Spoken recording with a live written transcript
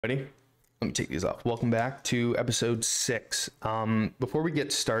Ready? Let me take these off. Welcome back to episode 6. Before we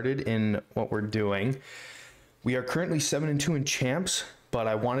get started in what we're doing, we are currently 7-2 in champs, but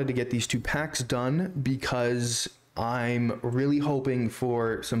I wanted to get these 2 packs done because I'm really hoping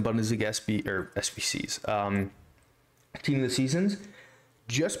for some Bundesliga SBCs, team of the seasons,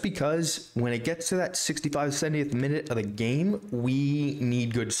 just because when it gets to that 65-70th minute of the game, we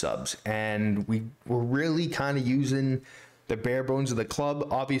need good subs, and we're really kind of using the bare bones of the club.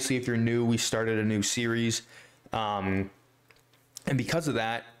 Obviously, if you're new, we started a new series, and because of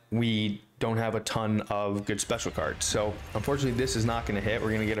that, we don't have a ton of good special cards. So unfortunately, this is not going to hit. We're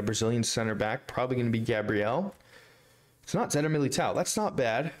going to get a Brazilian center back, probably going to be Gabriel. It's not Zeder Militao. That's not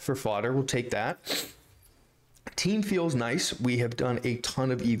bad for fodder. We'll take that. Team feels nice. We have done a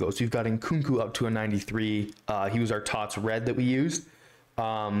ton of Evos. We've got Nkunku up to a 93. He was our tots red that we used.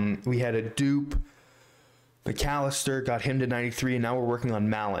 We had a dupe. McAllister, got him to 93, and now we're working on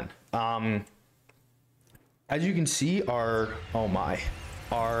Malen. As you can see, our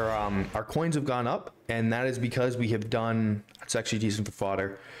coins have gone up, and that is because we have done, it's actually decent for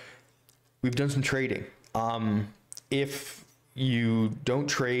fodder, we've done some trading. If you don't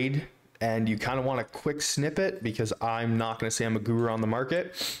trade and you kind of want a quick snippet, because I'm not going to say I'm a guru on the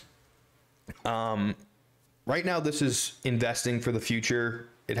market, right now this is investing for the future.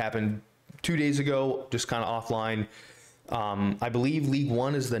 It happened 2 days ago, just kind of offline. I believe League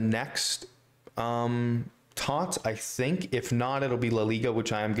One is the next tots, I think. If not, it'll be La Liga,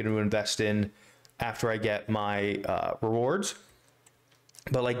 which I am going to invest in after I get my rewards.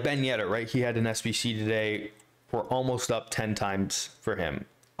 But like Ben Yedder, right? He had an SBC today. We're almost up 10 times for him.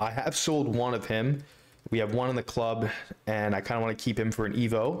 I have sold one of him. We have one in the club, and I kind of want to keep him for an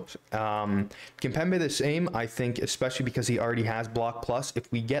Evo. Kimpembe the same, I think, especially because he already has Block Plus. If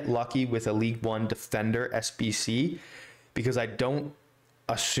we get lucky with a League One defender SBC, because I don't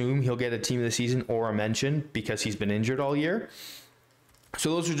assume he'll get a team of the season or a mention because he's been injured all year.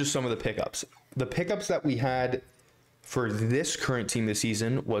 So those are just some of the pickups. The pickups that we had for this current team of the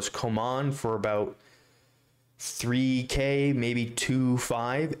season was Coman for about 3K, maybe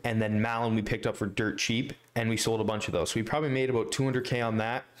 2.5, and then Malen we picked up for dirt cheap, and we sold a bunch of those. So we probably made about 200K on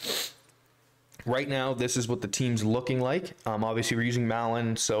that. Right now, this is what the team's looking like. Obviously, we're using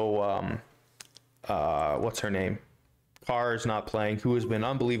Malen, so what's her name? Carr's not playing, who has been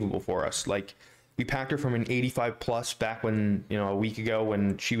unbelievable for us. Like, we packed her from an 85 plus back when, you know, a week ago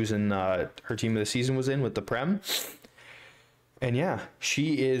when she was in, her team of the season was in with the Prem. And yeah,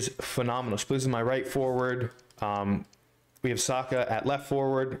 she is phenomenal. She plays as my right forward. We have Saka at left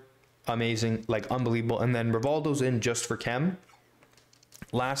forward. Amazing, like unbelievable. And then Rivaldo's in just for chem.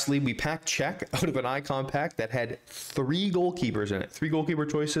 Lastly, we packed Czech out of an icon pack that had 3 goalkeepers in it. 3 goalkeeper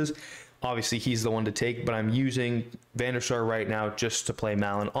choices. Obviously, he's the one to take, but I'm using Van der Sar right now just to play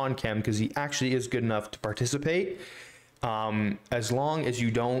Malen on chem because he actually is good enough to participate. As long as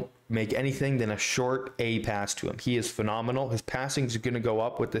you don't make anything than a short A pass to him. He is phenomenal. His passing is going to go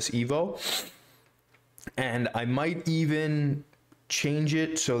up with this Evo. And I might even change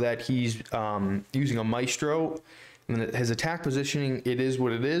it so that he's using a maestro. And his attack positioning, it is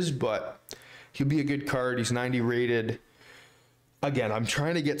what it is, but he'll be a good card. He's 90 rated. Again, I'm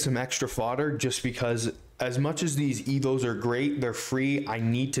trying to get some extra fodder just because as much as these Evos are great, they're free. I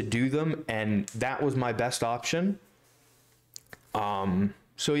need to do them, and that was my best option.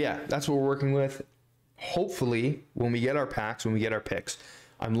 So yeah, that's what we're working with. Hopefully, when we get our packs, when we get our picks,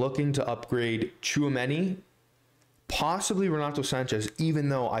 I'm looking to upgrade Tchouaméni, possibly Renato Sanchez, even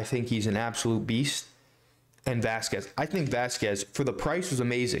though I think he's an absolute beast, and Vasquez. I think Vasquez, for the price, was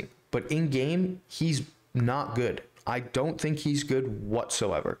amazing, but in-game, he's not good. I don't think he's good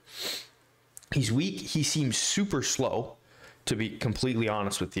whatsoever. He's weak. He seems super slow, to be completely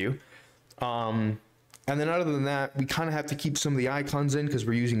honest with you. And then other than that, we kind of have to keep some of the icons in because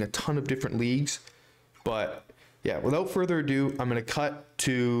we're using a ton of different leagues. But yeah, without further ado, I'm going to cut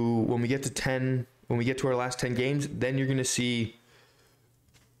to when we get to 10, when we get to our last 10 games, then you're going to see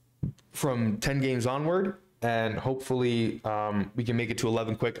from 10 games onward, and hopefully we can make it to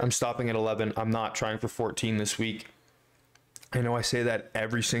 11 quick. I'm stopping at 11. I'm not trying for 14 this week. I know I say that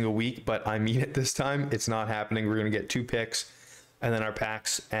every single week, but I mean it this time. It's not happening. We're going to get 2 picks and then our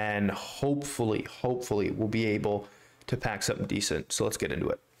packs, and hopefully we'll be able to pack something decent. So let's get into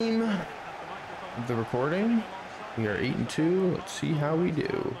it. The recording, we are 8-2. Let's see how we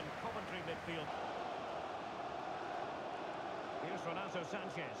do.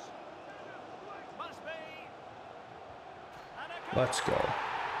 Let's go.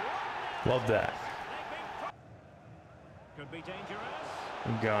 Love that. Could be dangerous.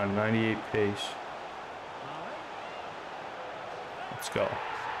 We got 98 pace. Let's go.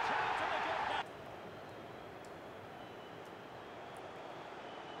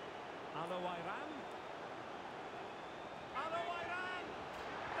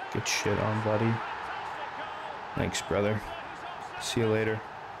 Good shit on, buddy. Thanks, brother. See you later.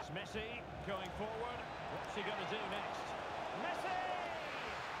 Messi going forward. What's he going to do next? Messi!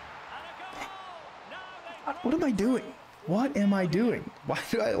 And a goal! Now What am I doing? What am I doing? Why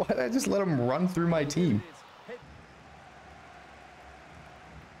did I just let him run through my team?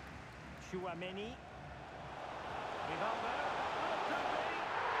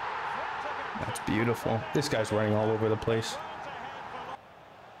 That's beautiful. This guy's running all over the place.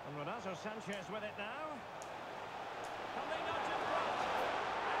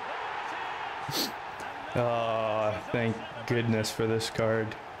 Oh, thank goodness for this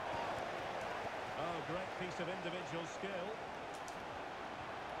card. Oh, great piece of individual skill.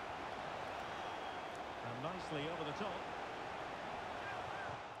 And nicely over the top.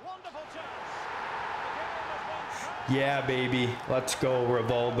 Wonderful chance. Yeah, baby. Let's go,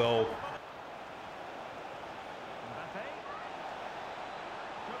 Rivaldo.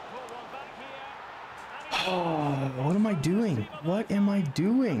 Oh, what am I doing? What am I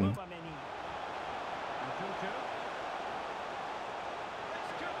doing?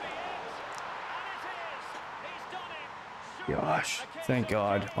 Gosh, thank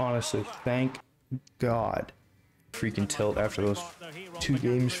God. Honestly, thank God. Freaking tilt after those 2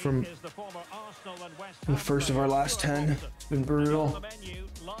 games from the first of our last 10. It's been brutal.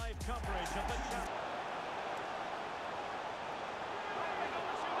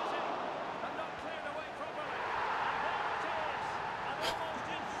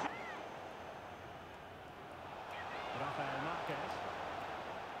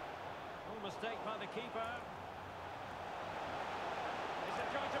 Mistake by the keeper. Is it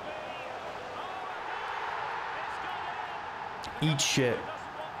going to be? Eat shit.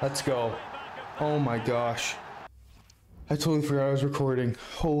 Let's go. Oh my gosh. I totally forgot I was recording.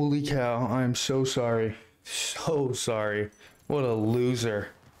 Holy cow. I'm so sorry. So sorry. What a loser.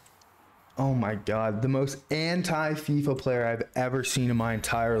 Oh my God. The most anti-FIFA player I've ever seen in my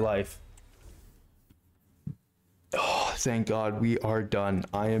entire life. Oh, thank God we are done.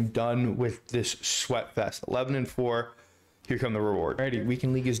 I am done with this sweat fest. 11-4. Here come the reward. Alrighty,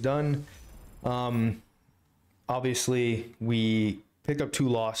 weekend league is done. Obviously we picked up 2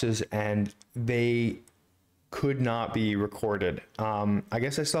 losses and they could not be recorded. I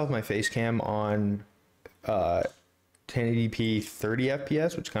guess I still have my face cam on 1080p 30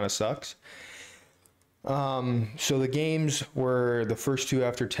 FPS, which kind of sucks. So the games were the first 2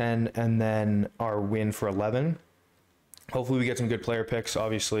 after 10 and then our win for 11. Hopefully we get some good player picks.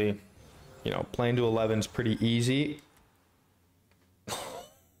 Obviously, you know, playing to 11 is pretty easy.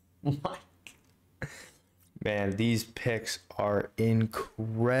 Man, these picks are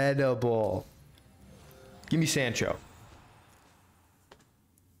incredible. Give me Sancho.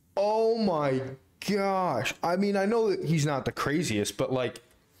 Oh my gosh. I mean, I know that he's not the craziest, but like,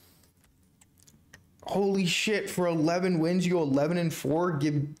 holy shit, for 11 wins, you go 11-4,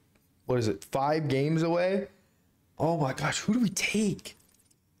 give, what is it, 5 games away? Oh my gosh, who do we take?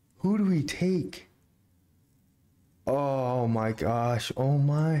 Who do we take? Oh my gosh, oh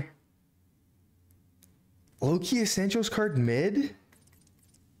my. Low-key is Sancho's card mid?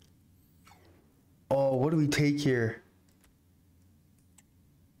 Oh, what do we take here?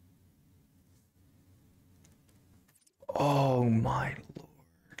 Oh my Lord.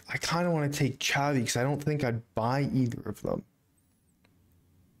 I kind of want to take Xavi because I don't think I'd buy either of them.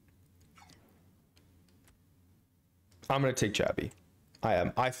 I'm going to take Xavi. I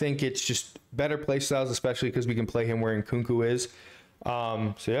am. I think it's just better play styles, especially because we can play him where Nkunku is.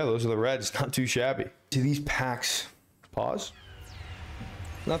 So yeah, those are the Reds. Not too shabby. See these packs. Pause.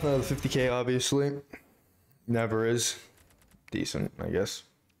 Nothing out of the 50K, obviously. Never is. Decent, I guess.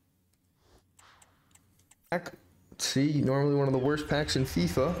 Pack. See, normally one of the worst packs in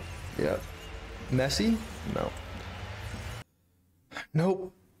FIFA. Yeah. Messi? No.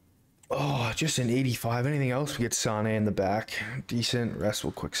 Nope. Oh, just an 85. Anything else? We get Sane in the back. Decent. Rest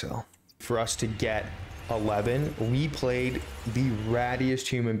will quick sell. For us to get 11, we played the rattiest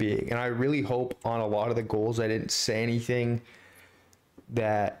human being. And I really hope on a lot of the goals I didn't say anything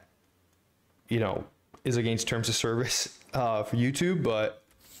that, you know, is against terms of service for YouTube. But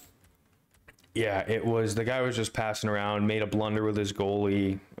yeah, it was, the guy was just passing around, made a blunder with his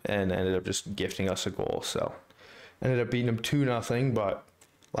goalie, and ended up just gifting us a goal. So ended up beating him 2-0, but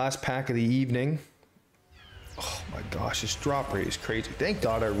last pack of the evening. Oh my gosh, this drop rate is crazy. Thank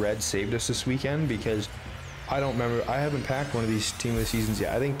God our Reds saved us this weekend, because I don't remember, I haven't packed one of these team of the seasons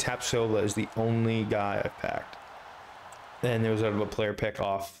yet. I think Tap Silva is the only guy I've packed. And there was out of a player pick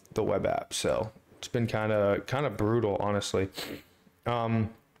off the web app, so it's been kind of brutal, honestly. But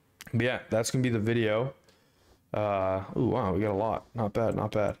yeah, that's gonna be the video. Oh wow, we got a lot. Not bad,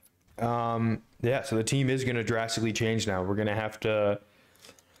 not bad. Yeah, so the team is going to drastically change now. We're going to have to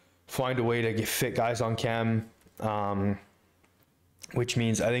find a way to get fit guys on chem, which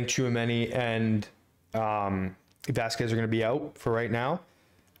means I think Chouameni and Vasquez are going to be out for right now,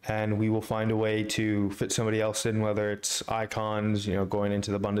 and we will find a way to fit somebody else in, whether it's icons, going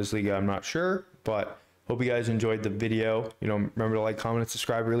into the Bundesliga, I'm not sure, but hope you guys enjoyed the video. Remember to like, comment, and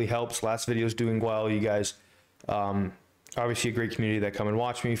subscribe. It really helps. Last video is doing well. You guys, obviously a great community that come and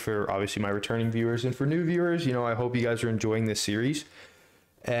watch me, for obviously my returning viewers, and for new viewers, I hope you guys are enjoying this series.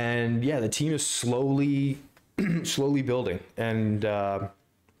 And yeah, the team is slowly building, and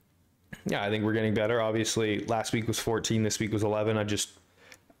yeah, I think we're getting better. Obviously last week was 14, this week was 11.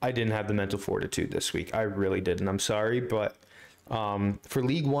 I didn't have the mental fortitude this week. I really didn't. I'm sorry, but for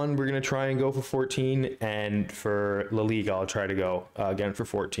League One, we're going to try and go for 14, and for La Liga, I'll try to go again for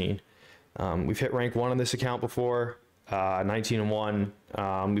 14. We've hit rank 1 on this account before,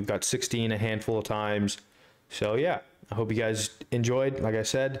 19-1. We've got 16 a handful of times. So yeah, I hope you guys enjoyed. Like I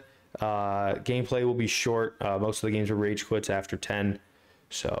said, gameplay will be short. Most of the games are rage quits after 10.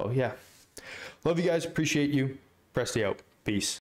 So yeah, love you guys. Appreciate you. Presti out. Peace.